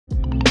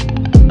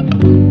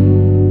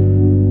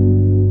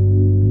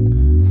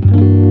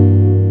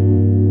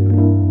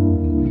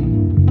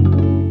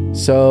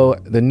So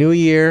the new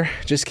year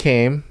just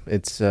came.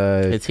 It's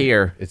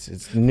here.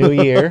 It's the new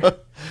year.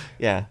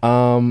 Yeah.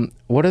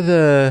 What are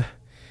the?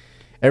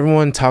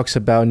 Everyone talks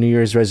about New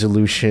Year's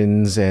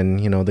resolutions and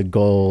the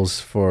goals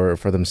for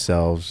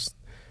themselves.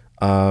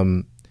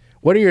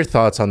 What are your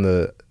thoughts on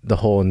the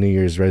whole New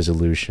Year's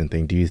resolution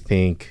thing? Do you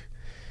think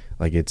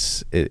like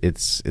it's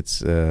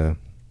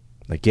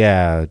like,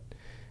 yeah,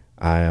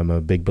 I am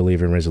a big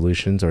believer in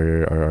resolutions,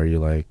 or are you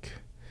like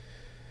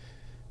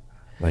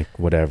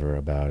whatever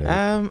about it?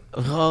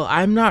 Well,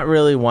 I'm not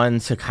really one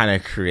to kind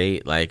of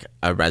create like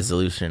a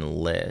resolution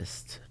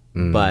list,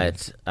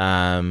 but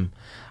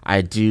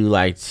I do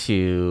like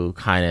to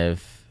kind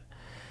of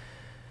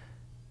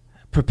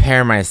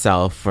prepare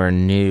myself for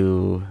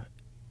new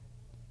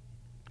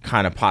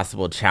kind of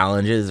possible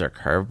challenges or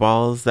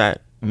curveballs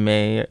that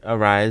may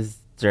arise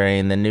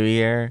during the new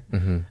year.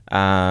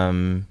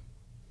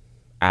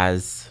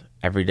 As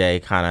every day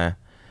kind of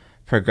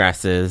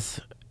progresses,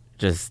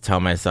 just tell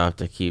myself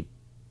to keep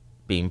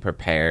being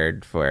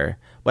prepared for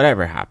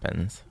whatever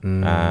happens.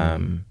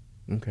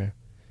 Okay.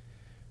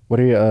 What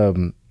are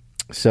you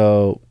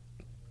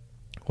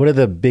what is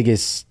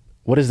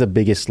the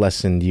biggest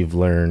lesson you've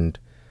learned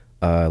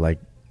like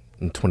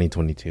in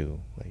 2022,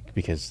 like,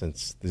 because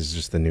since this is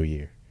just the new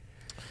year?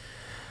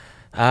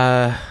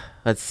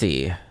 Let's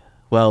see.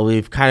 Well,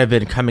 we've kind of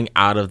been coming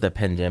out of the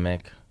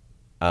pandemic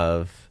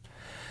of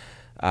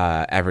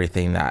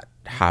everything that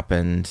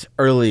happened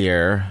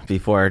earlier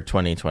before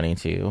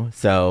 2022.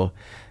 So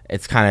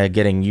it's kind of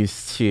getting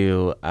used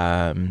to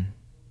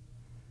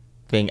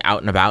being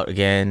out and about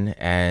again,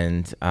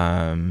 and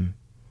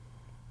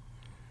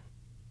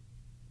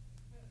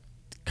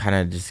kind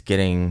of just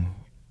getting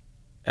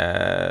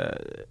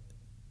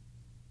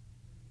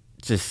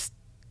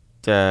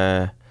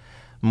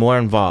more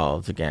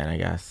involved again, I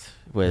guess,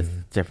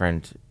 with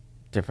different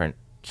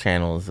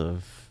channels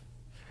of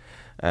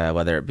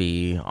whether it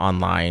be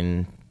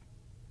online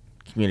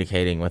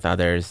communicating with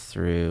others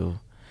through,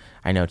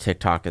 I know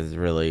TikTok is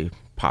really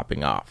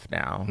popping off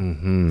now.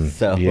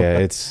 So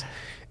yeah,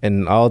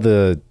 and all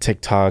the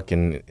TikTok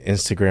and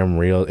Instagram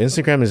reel.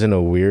 Instagram is in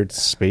a weird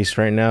space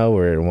right now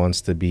where it wants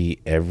to be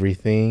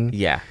everything.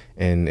 Yeah.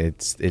 And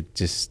it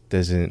just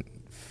doesn't,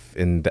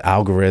 and the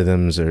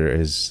algorithms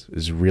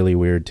is really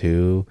weird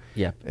too.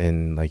 Yep.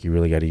 And like, you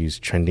really got to use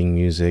trending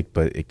music,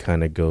 but it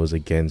kind of goes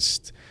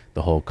against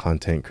the whole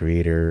content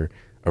creator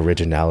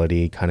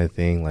originality kind of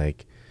thing.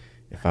 Like,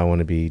 if I want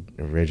to be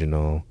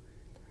original,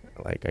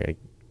 like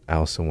I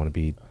also want to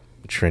be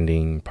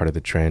trending, part of the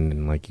trend,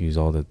 and like use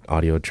all the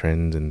audio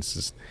trends, and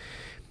it's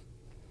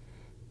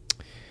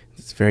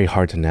very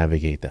hard to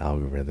navigate the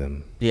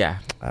algorithm. Yeah,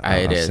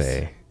 I'll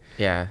say.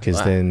 Yeah,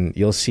 because then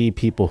you'll see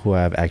people who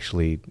have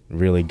actually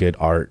really good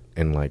art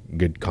and like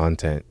good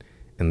content,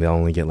 and they'll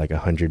only get like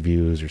 100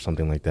 views or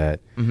something like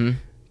that,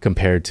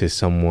 compared to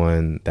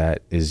someone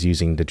that is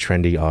using the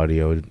trendy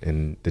audio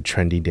and the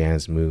trendy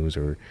dance moves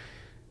or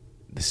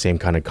the same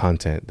kind of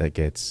content that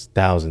gets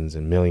thousands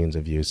and millions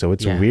of views. So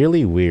it's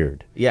really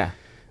weird. Yeah.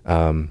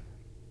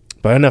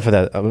 But enough of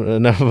that.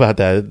 Enough about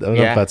that.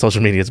 Enough about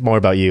social media. It's more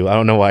about you. I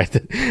don't know why.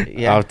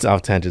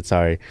 Off tangent.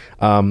 Sorry.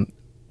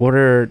 What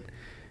are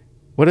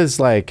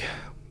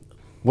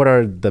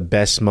the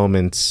best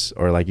moments,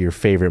 or like your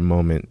favorite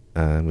moment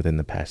within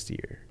the past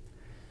year?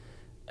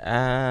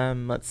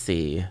 Let's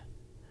see.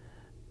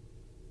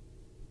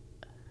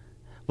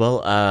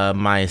 Well,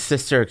 my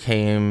sister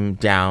came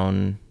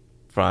down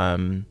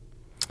from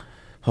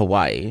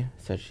Hawaii,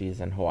 so she's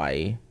in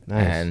Hawaii.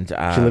 Nice. And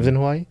she lives in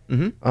Hawaii?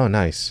 Mm-hmm. Oh,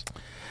 nice.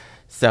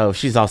 So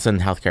she's also in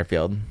the healthcare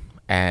field,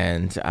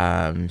 and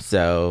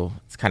so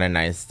it's kind of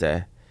nice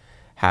to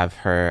have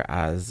her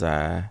as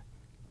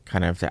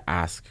kind of to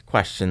ask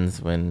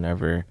questions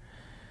whenever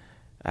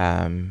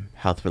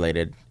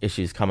health-related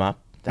issues come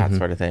up, that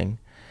sort of thing.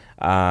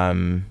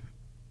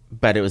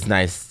 But it was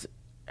nice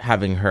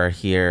having her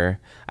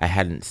here. I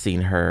hadn't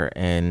seen her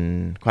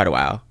in quite a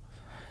while.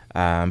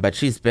 But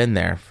she's been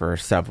there for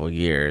several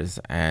years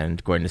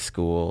and going to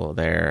school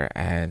there,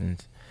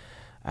 and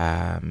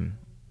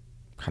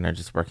kind of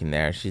just working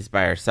there. She's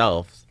by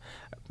herself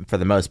for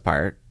the most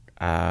part.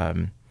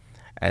 And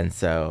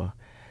so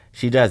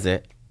she does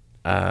it.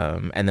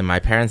 And then my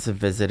parents have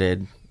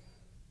visited.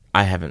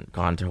 I haven't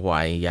gone to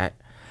Hawaii yet,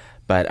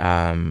 but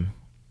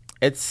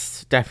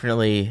it's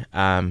definitely,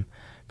 from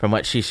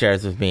what she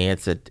shares with me,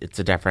 it's a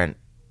different,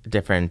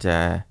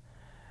 I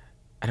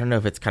don't know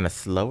if it's kind of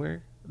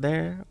slower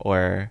there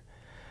or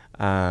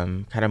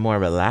kind of more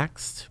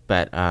relaxed,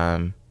 but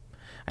I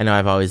know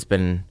I've always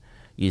been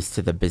used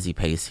to the busy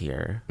pace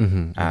here.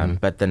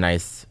 But the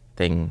nice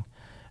thing,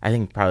 I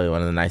think probably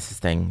one of the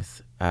nicest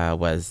things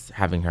was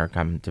having her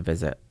come to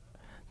visit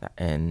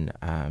in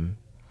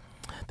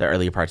the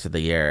early parts of the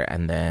year,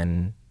 and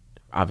then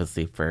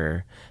obviously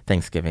for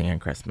Thanksgiving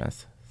and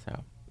Christmas.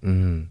 So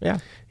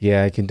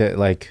I can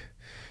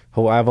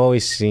I've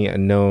always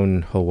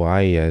known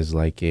Hawaii as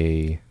like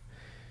a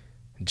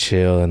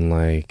chill and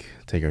like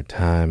take your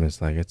time.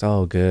 It's like, it's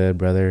all good,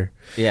 brother.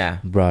 Yeah.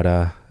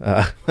 Brother.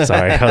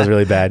 Sorry, that was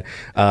really bad.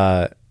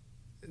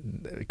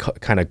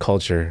 kind of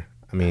culture.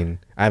 I mean,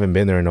 I haven't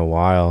been there in a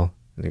while.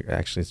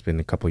 Actually, it's been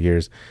a couple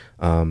years.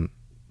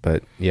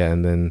 But yeah,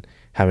 and then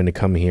having to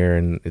come here,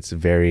 and it's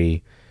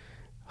very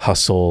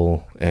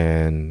hustle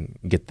and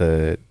get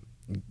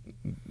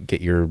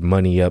your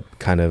money up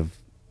kind of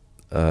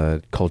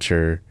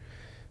culture.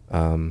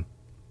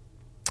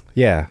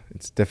 Yeah,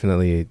 it's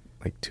definitely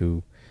like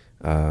two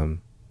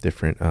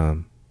different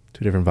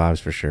vibes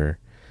for sure.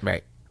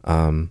 Right.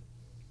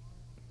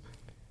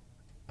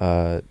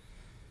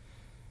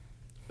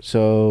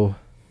 So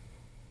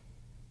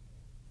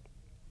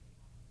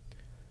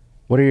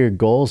what are your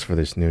goals for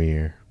this new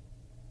year?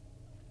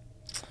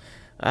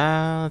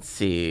 Let's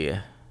see.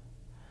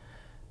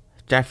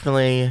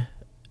 Definitely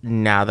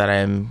now that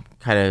I'm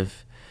kind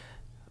of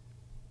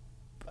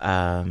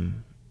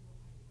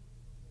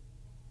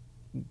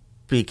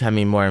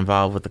becoming more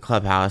involved with the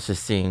clubhouse,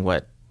 just seeing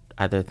what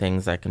other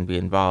things I can be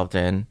involved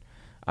in,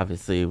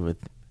 obviously with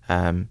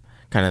kind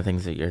of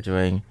things that you're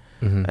doing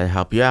to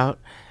help you out.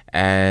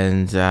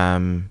 And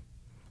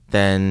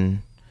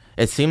then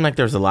it seemed like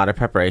there was a lot of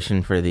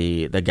preparation for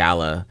the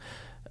gala,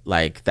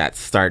 like that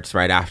starts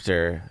right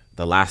after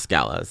the last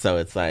gala. So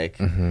it's like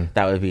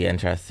that would be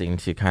interesting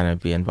to kind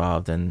of be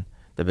involved in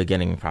the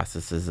beginning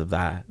processes of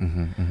that.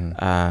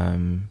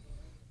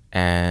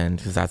 And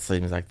because that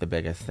seems like the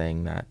biggest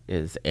thing that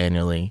is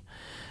annually.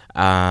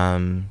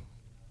 Let's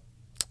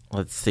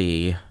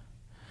see.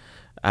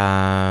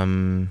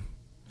 And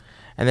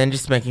then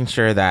just making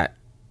sure that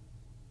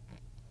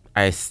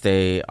I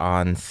stay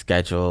on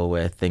schedule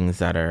with things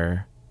that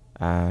are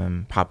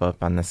pop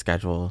up on the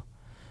schedule,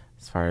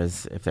 as far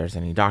as if there's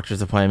any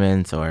doctor's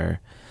appointments or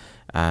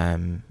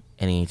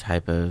any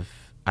type of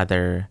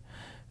other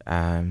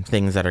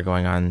things that are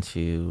going on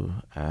to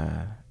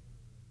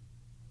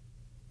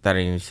that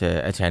I need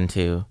to attend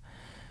to.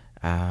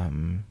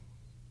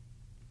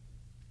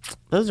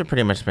 Those are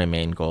pretty much my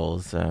main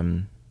goals.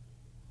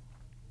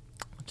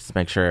 Just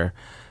make sure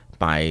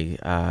my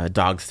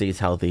dog stays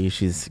healthy.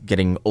 She's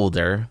getting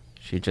older.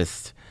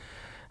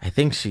 I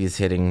think she's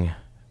hitting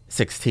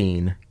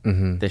 16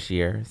 this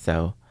year.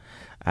 So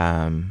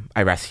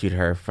I rescued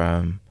her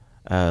from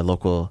a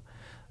local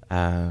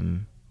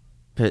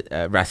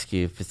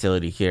rescue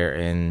facility here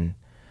in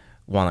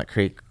Walnut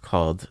Creek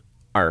called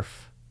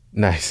ARF.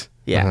 Nice.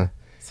 Yeah.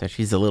 So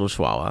she's a little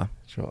chihuahua.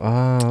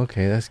 Oh,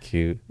 okay. That's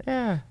cute.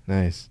 Yeah.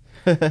 Nice.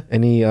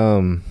 Any,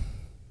 let's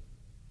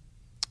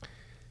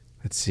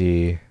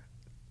see.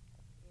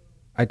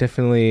 I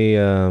definitely,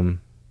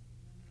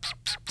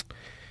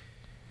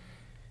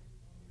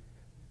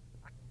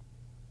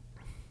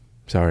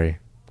 sorry.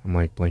 I'm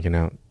like blanking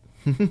out.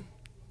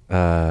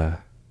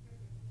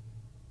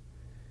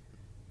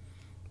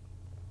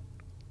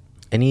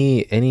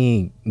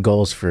 Any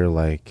goals for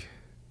like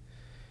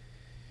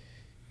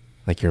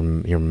your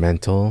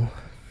mental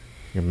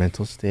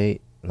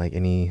state, like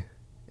anything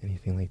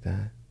like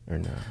that, or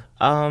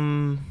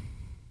no?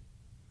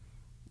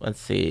 Let's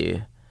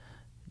see.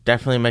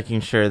 Definitely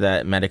making sure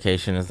that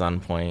medication is on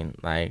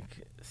point,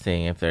 like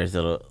seeing if there's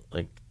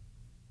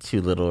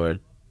too little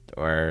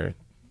or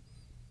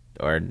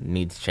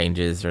needs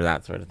changes or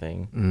that sort of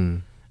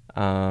thing.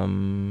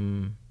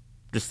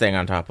 Just staying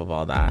on top of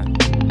all that.